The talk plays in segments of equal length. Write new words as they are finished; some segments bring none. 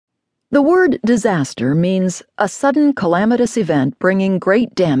The word disaster means a sudden calamitous event bringing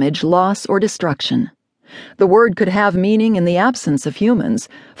great damage, loss, or destruction. The word could have meaning in the absence of humans.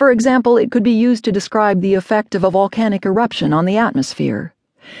 For example, it could be used to describe the effect of a volcanic eruption on the atmosphere.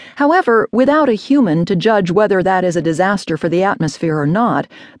 However, without a human to judge whether that is a disaster for the atmosphere or not,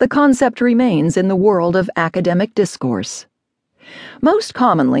 the concept remains in the world of academic discourse. Most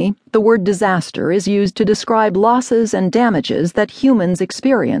commonly, the word disaster is used to describe losses and damages that humans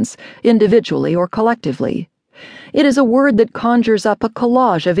experience, individually or collectively. It is a word that conjures up a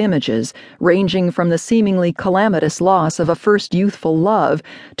collage of images, ranging from the seemingly calamitous loss of a first youthful love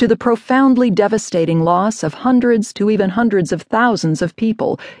to the profoundly devastating loss of hundreds to even hundreds of thousands of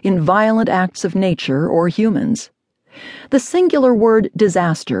people in violent acts of nature or humans. The singular word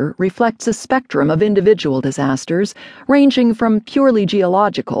disaster reflects a spectrum of individual disasters, ranging from purely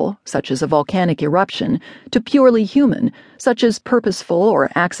geological, such as a volcanic eruption, to purely human, such as purposeful or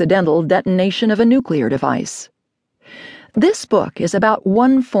accidental detonation of a nuclear device. This book is about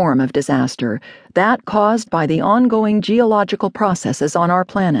one form of disaster, that caused by the ongoing geological processes on our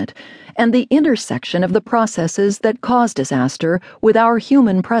planet, and the intersection of the processes that cause disaster with our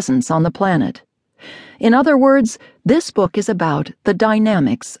human presence on the planet. In other words, this book is about the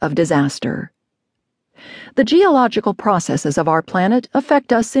dynamics of disaster. The geological processes of our planet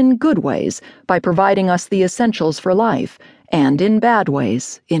affect us in good ways by providing us the essentials for life, and in bad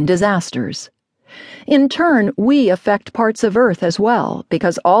ways, in disasters. In turn, we affect parts of Earth as well,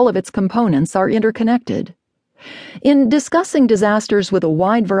 because all of its components are interconnected. In discussing disasters with a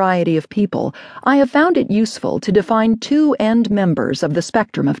wide variety of people, I have found it useful to define two end members of the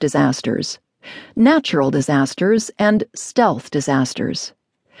spectrum of disasters: natural disasters and stealth disasters.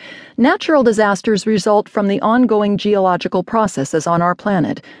 Natural disasters result from the ongoing geological processes on our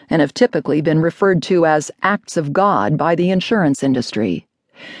planet and have typically been referred to as acts of God by the insurance industry.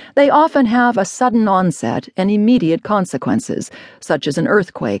 They often have a sudden onset and immediate consequences, such as an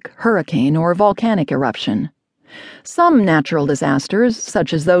earthquake, hurricane, or volcanic eruption. Some natural disasters,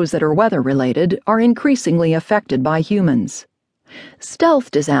 such as those that are weather-related, are increasingly affected by humans.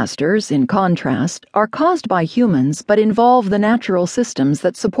 Stealth disasters, in contrast, are caused by humans but involve the natural systems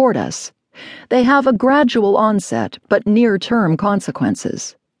that support us. They have a gradual onset but near-term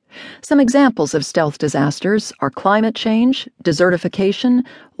consequences. Some examples of stealth disasters are climate change, desertification,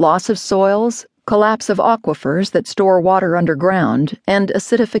 loss of soils, collapse of aquifers that store water underground, and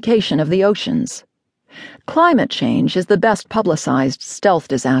acidification of the oceans. Climate change is the best publicized stealth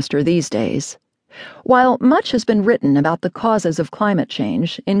disaster these days. While much has been written about the causes of climate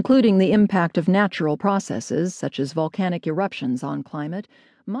change, including the impact of natural processes such as volcanic eruptions on climate,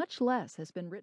 much less has been written